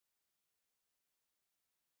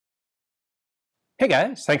Hey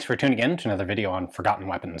guys, thanks for tuning in to another video on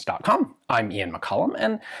ForgottenWeapons.com. I'm Ian McCollum,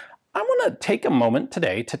 and I want to take a moment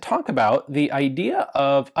today to talk about the idea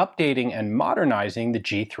of updating and modernizing the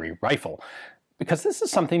G3 rifle, because this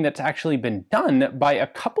is something that's actually been done by a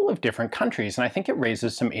couple of different countries, and I think it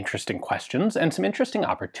raises some interesting questions and some interesting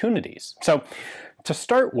opportunities. So, to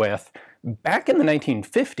start with, back in the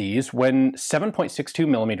 1950s, when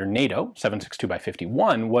 7.62mm NATO,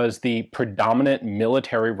 7.62x51, was the predominant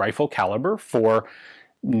military rifle caliber for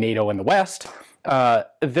NATO in the West,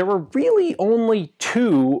 there were really only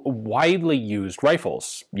two widely used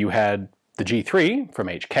rifles. You had the G3 from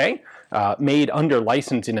HK, made under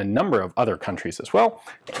license in a number of other countries as well,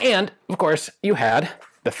 and of course you had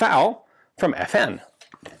the FAL from FN.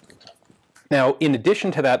 Now, in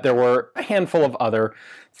addition to that, there were a handful of other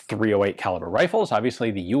 .308 caliber rifles.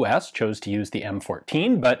 Obviously, the US chose to use the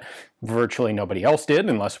M14, but virtually nobody else did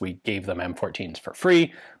unless we gave them M14s for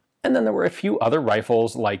free. And then there were a few other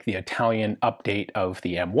rifles like the Italian update of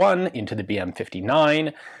the M1 into the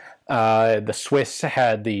BM59. The Swiss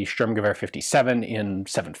had the Sturmgewehr 57 in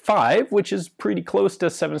 7.5, which is pretty close to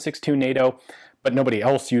 7.62 NATO, but nobody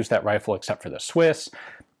else used that rifle except for the Swiss.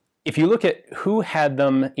 If you look at who had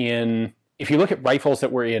them in If you look at rifles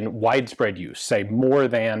that were in widespread use, say more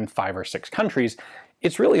than 5 or 6 countries,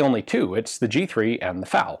 it's really only two. It's the G3 and the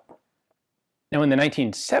FAL. Now in the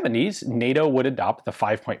 1970s, NATO would adopt the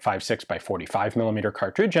 5.56x45mm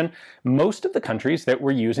cartridge, and most of the countries that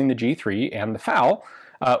were using the G3 and the FAL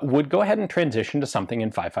would go ahead and transition to something in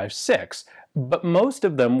 5.56. But most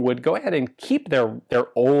of them would go ahead and keep their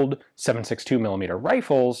old 7.62mm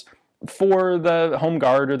rifles for the home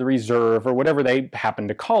guard or the reserve or whatever they happen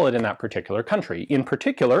to call it in that particular country. In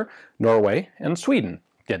particular, Norway and Sweden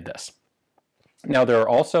did this. Now there are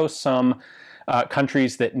also some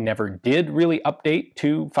countries that never did really update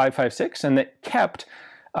to 5.56 and that kept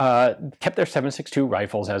their 7.62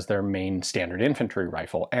 rifles as their main standard infantry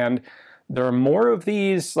rifle. And there are more of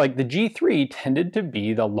these, like the G3 tended to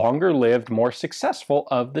be the longer-lived, more successful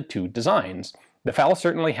of the two designs. The FAL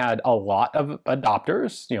certainly had a lot of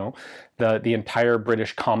adopters, the entire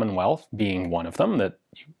British Commonwealth being one of them. That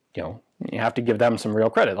you have to give them some real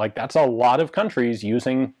credit. Like, that's a lot of countries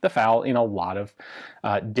using the FAL in a lot of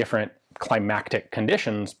different climactic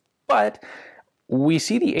conditions. But we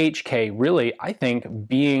see the HK really, I think,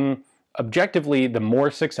 being objectively the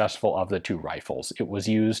more successful of the two rifles. It was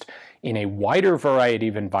used in a wider variety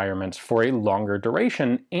of environments for a longer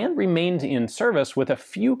duration and remains in service with a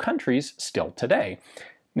few countries still today.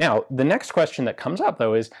 Now, the next question that comes up,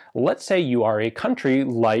 though, is let's say you are a country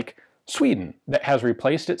like Sweden that has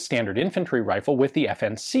replaced its standard infantry rifle with the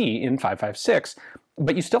FNC in 5.56,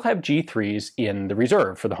 but you still have G3s in the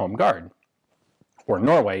reserve for the home guard. Or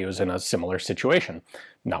Norway was in a similar situation,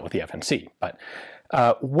 not with the FNC, but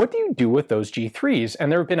what do you do with those G3s? And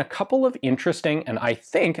there have been a couple of interesting and I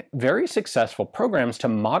think very successful programs to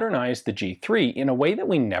modernize the G3 in a way that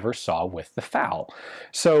we never saw with the FAL.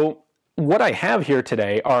 So what I have here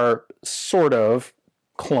today are sort of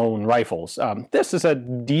clone rifles. This is a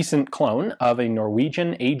decent clone of a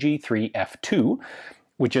Norwegian AG3F2,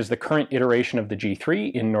 which is the current iteration of the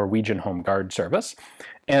G3 in Norwegian Home Guard service.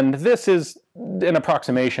 And this is an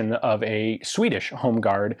approximation of a Swedish Home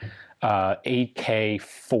Guard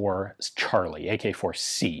AK4 Charlie,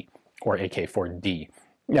 AK4C, or AK4D.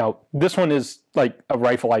 Now, this one is like a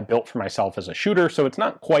rifle I built for myself as a shooter, so it's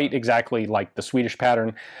not quite exactly like the Swedish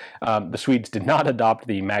pattern. The Swedes did not adopt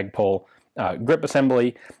the Magpul grip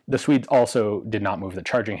assembly. The Swedes also did not move the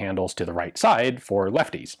charging handles to the right side for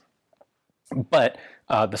lefties. But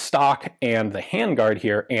the stock and the handguard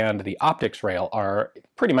here and the optics rail are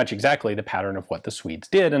pretty much exactly the pattern of what the Swedes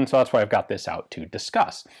did, and so that's why I've got this out to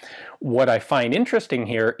discuss. What I find interesting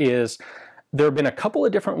here is there have been a couple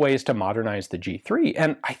of different ways to modernize the G3,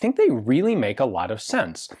 and I think they really make a lot of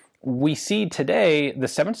sense. We see today the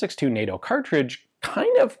 7.62 NATO cartridge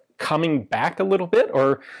kind of coming back a little bit,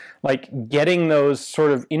 or like getting those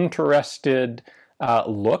sort of interested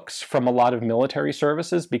looks from a lot of military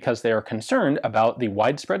services because they are concerned about the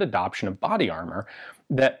widespread adoption of body armor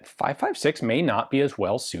that 5.56 may not be as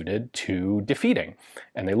well suited to defeating.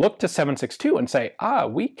 And they look to 7.62 and say,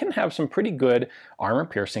 we can have some pretty good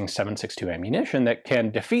armor-piercing 7.62 ammunition that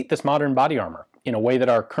can defeat this modern body armor in a way that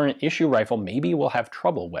our current issue rifle maybe will have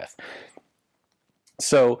trouble with.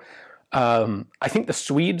 So I think the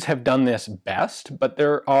Swedes have done this best, but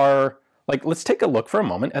there are, let's take a look for a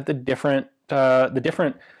moment at the different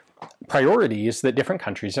priorities that different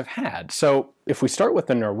countries have had. So if we start with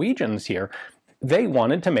the Norwegians here, they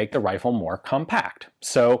wanted to make the rifle more compact.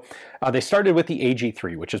 So they started with the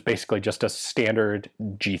AG3, which is basically just a standard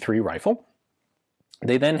G3 rifle.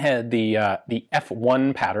 They then had the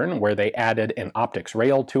F1 pattern where they added an optics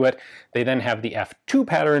rail to it. They then have the F2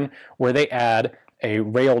 pattern where they add a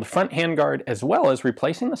railed front handguard as well as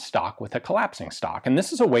replacing the stock with a collapsing stock. And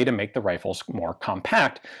this is a way to make the rifles more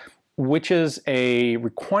compact, which is a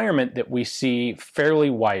requirement that we see fairly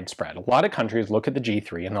widespread. A lot of countries look at the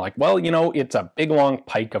G3 and they're like, well, you know, it's a big long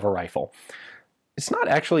pike of a rifle. It's not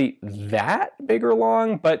actually that big or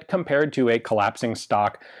long, but compared to a collapsing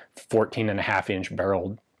stock 14.5-inch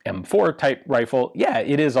barreled M4 type rifle, yeah,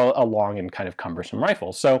 it is a long and kind of cumbersome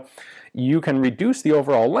rifle. So you can reduce the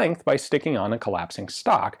overall length by sticking on a collapsing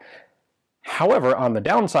stock. However, on the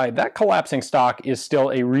downside, that collapsing stock is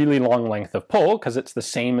still a really long length of pull because it's the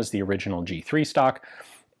same as the original G3 stock,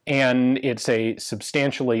 and it's a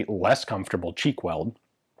substantially less comfortable cheek weld.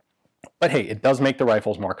 But hey, it does make the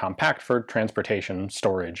rifles more compact for transportation,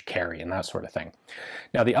 storage, carry, and that sort of thing.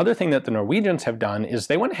 Now, the other thing that the Norwegians have done is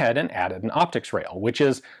they went ahead and added an optics rail, which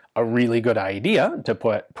is a really good idea to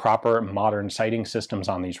put proper modern sighting systems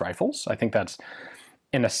on these rifles. I think that's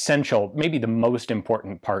an essential, maybe the most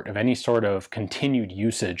important part of any sort of continued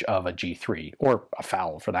usage of a G3, or a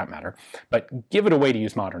FAL for that matter, but give it a way to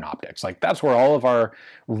use modern optics. Like, that's where all of our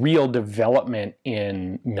real development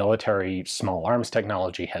in military small arms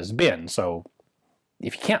technology has been. So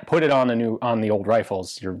if you can't put it on the old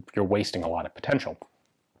rifles, you're wasting a lot of potential.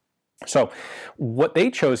 So what they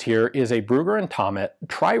chose here is a Brugger and Tomet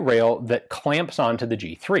tri-rail that clamps onto the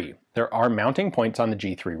G3. There are mounting points on the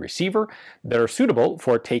G3 receiver that are suitable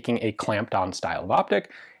for taking a clamped-on style of optic.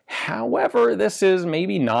 However, this is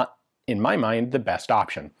maybe not, in my mind, the best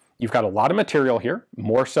option. You've got a lot of material here,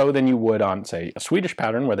 more so than you would on, say, a Swedish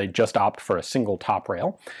pattern where they just opt for a single top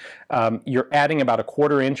rail. You're adding about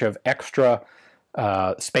 1/4 inch of extra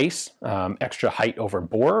space, extra height over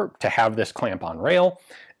bore to have this clamp-on rail.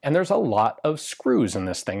 And there's a lot of screws in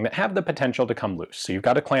this thing that have the potential to come loose. So you've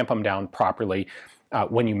got to clamp them down properly.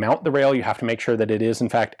 When you mount the rail, you have to make sure that it is, in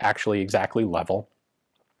fact, actually exactly level.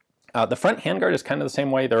 The front handguard is kind of the same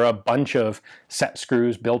way. There are a bunch of set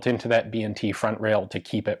screws built into that B&T front rail to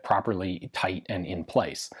keep it properly tight and in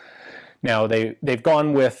place. Now, they've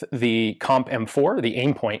gone with the Comp M4, the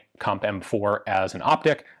Aimpoint Comp M4 as an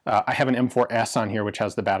optic. I have an M4S on here, which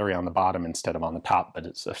has the battery on the bottom instead of on the top, but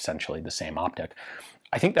it's essentially the same optic.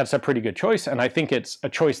 I think that's a pretty good choice, and I think it's a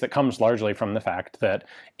choice that comes largely from the fact that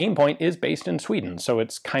Aimpoint is based in Sweden, so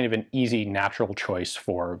it's kind of an easy, natural choice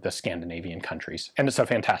for the Scandinavian countries, and it's a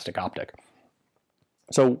fantastic optic.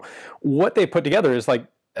 So what they put together is like,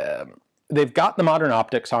 they've got the modern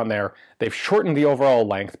optics on there, they've shortened the overall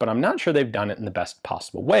length, but I'm not sure they've done it in the best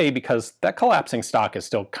possible way because that collapsing stock is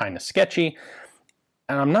still kind of sketchy,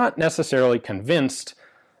 and I'm not necessarily convinced,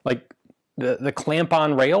 like, the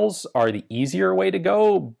clamp-on rails are the easier way to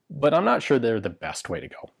go, but I'm not sure they're the best way to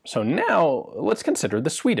go. So now let's consider the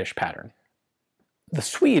Swedish pattern. The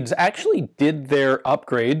Swedes actually did their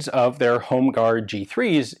upgrades of their home guard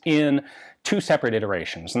G3s in 2 separate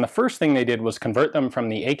iterations. And the first thing they did was convert them from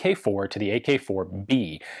the AK4 to the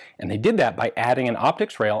AK4B. And they did that by adding an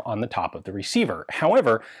optics rail on the top of the receiver.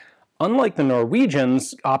 However, unlike the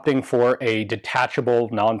Norwegians opting for a detachable,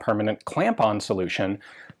 non-permanent clamp-on solution,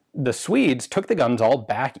 the Swedes took the guns all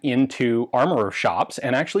back into armorer shops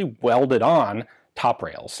and actually welded on top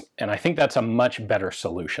rails. And I think that's a much better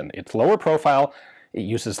solution. It's lower profile, it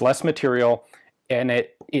uses less material, and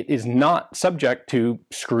it is not subject to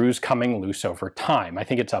screws coming loose over time. I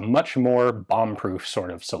think it's a much more bomb-proof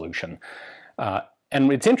sort of solution.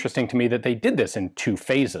 And it's interesting to me that they did this in 2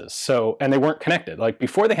 phases. So, and they weren't connected. Like,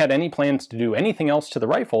 before they had any plans to do anything else to the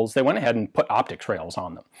rifles, they went ahead and put optics rails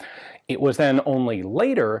on them. It was then only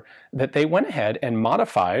later that they went ahead and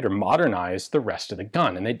modified or modernized the rest of the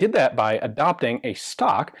gun. And they did that by adopting a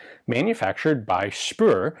stock manufactured by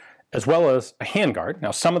Spuhr, as well as a handguard.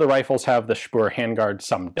 Now, some of the rifles have the Spuhr handguard,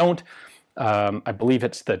 some don't. I believe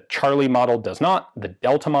it's the Charlie model does not. The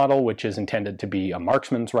Delta model, which is intended to be a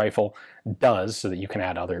marksman's rifle, does, so that you can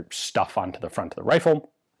add other stuff onto the front of the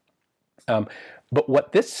rifle. But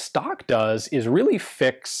what this stock does is really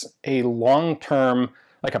fix a long-term,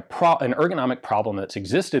 like an ergonomic problem that's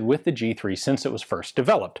existed with the G3 since it was first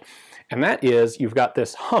developed. And that is, you've got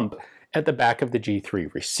this hump at the back of the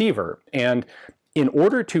G3 receiver. And in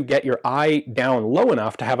order to get your eye down low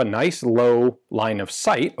enough to have a nice low line of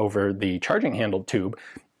sight over the charging handle tube,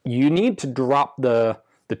 you need to drop the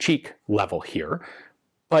cheek level here.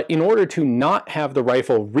 But in order to not have the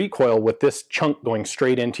rifle recoil with this chunk going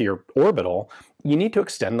straight into your orbital, you need to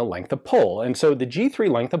extend the length of pull. And so the G3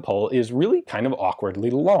 length of pull is really kind of awkwardly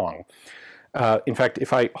long. In fact,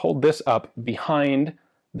 if I hold this up behind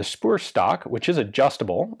the Spuhr stock, which is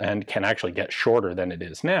adjustable and can actually get shorter than it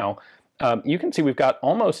is now, you can see we've got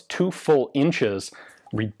almost 2 full inches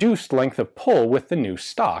reduced length of pull with the new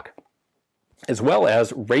stock, as well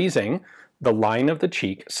as raising the line of the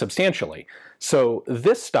cheek substantially. So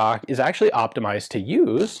this stock is actually optimized to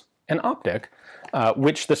use an optic,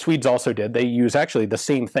 which the Swedes also did. They use actually the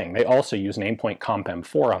same thing. They also use an Aimpoint Comp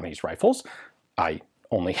M4 on these rifles. I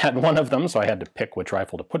only had one of them, so I had to pick which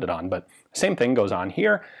rifle to put it on, but same thing goes on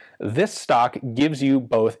here. This stock gives you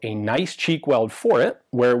both a nice cheek weld for it,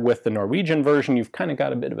 where with the Norwegian version, you've kind of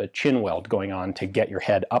got a bit of a chin weld going on to get your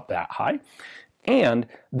head up that high. And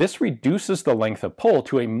this reduces the length of pull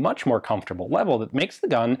to a much more comfortable level that makes the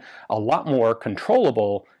gun a lot more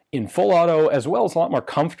controllable in full auto, as well as a lot more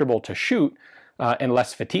comfortable to shoot and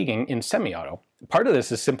less fatiguing in semi-auto. Part of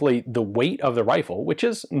this is simply the weight of the rifle, which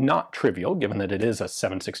is not trivial given that it is a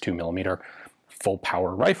 7.62 millimeter full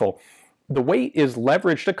power rifle. The weight is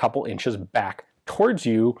leveraged a couple inches back towards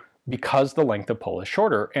you because the length of pull is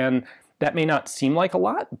shorter. And that may not seem like a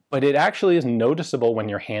lot, but it actually is noticeable when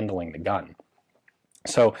you're handling the gun.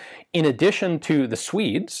 So in addition to the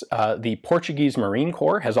Swedes, the Portuguese Marine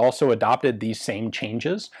Corps has also adopted these same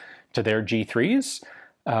changes to their G3s.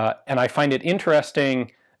 And I find it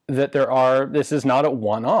interesting that this is not a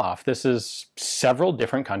one-off. This is several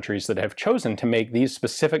different countries that have chosen to make these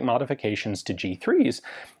specific modifications to G3s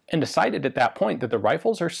and decided at that point that the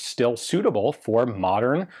rifles are still suitable for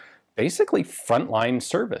modern, basically frontline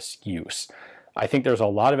service use. I think there's a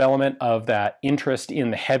lot of element of that interest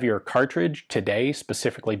in the heavier cartridge today,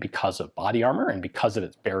 specifically because of body armor and because of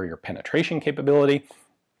its barrier penetration capability.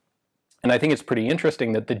 And I think it's pretty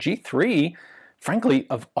interesting that the G3, frankly,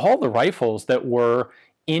 of all the rifles that were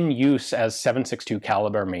in use as 7.62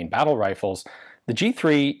 caliber main battle rifles, the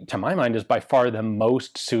G3, to my mind, is by far the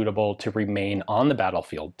most suitable to remain on the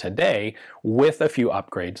battlefield today with a few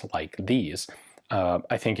upgrades like these.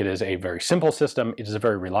 I think it is a very simple system. It is a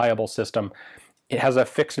very reliable system. It has a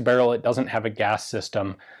fixed barrel. It doesn't have a gas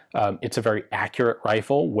system. It's a very accurate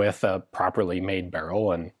rifle with a properly made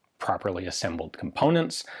barrel and properly assembled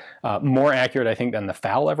components. More accurate, I think, than the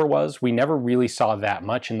FAL ever was. We never really saw that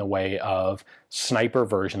much in the way of sniper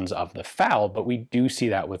versions of the FAL, but we do see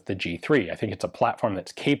that with the G3. I think it's a platform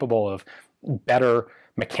that's capable of better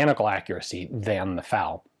mechanical accuracy than the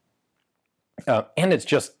FAL. And it's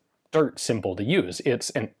just dirt simple to use.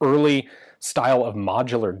 It's an early style of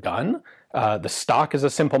modular gun. The stock is a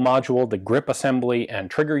simple module. The grip assembly and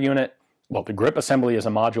trigger unit, well, the grip assembly is a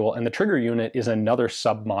module, and the trigger unit is another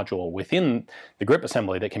sub-module within the grip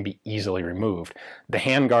assembly that can be easily removed. The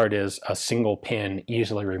handguard is a single pin,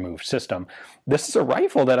 easily removed system. This is a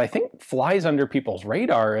rifle that I think flies under people's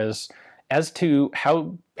radar as to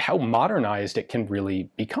how modernized it can really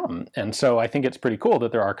become. And so I think it's pretty cool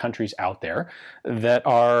that there are countries out there that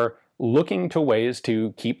are looking to ways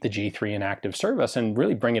to keep the G3 in active service and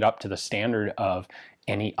really bring it up to the standard of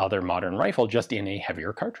any other modern rifle, just in a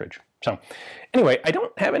heavier cartridge. So anyway, I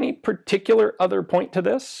don't have any particular other point to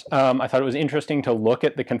this. I thought it was interesting to look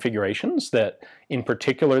at the configurations that, in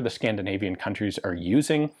particular, the Scandinavian countries are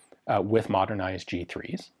using with modernized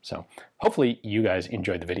G3s. So hopefully you guys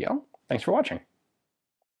enjoyed the video. Thanks for watching.